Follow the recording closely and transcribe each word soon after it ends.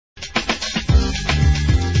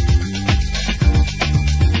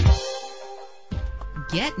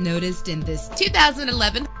Get noticed in this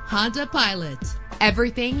 2011 Honda Pilot.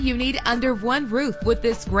 Everything you need under one roof with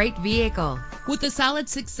this great vehicle. With a solid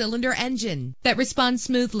 6-cylinder engine that responds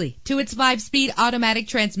smoothly to its 5-speed automatic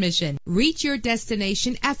transmission. Reach your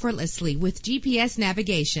destination effortlessly with GPS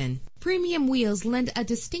navigation. Premium wheels lend a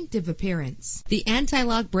distinctive appearance. The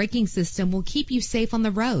anti-lock braking system will keep you safe on the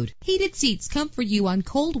road. Heated seats comfort you on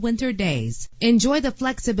cold winter days. Enjoy the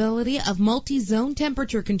flexibility of multi-zone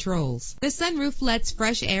temperature controls. The sunroof lets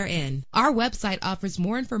fresh air in. Our website offers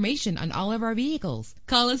more information on all of our vehicles.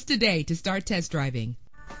 Call us today to start test driving.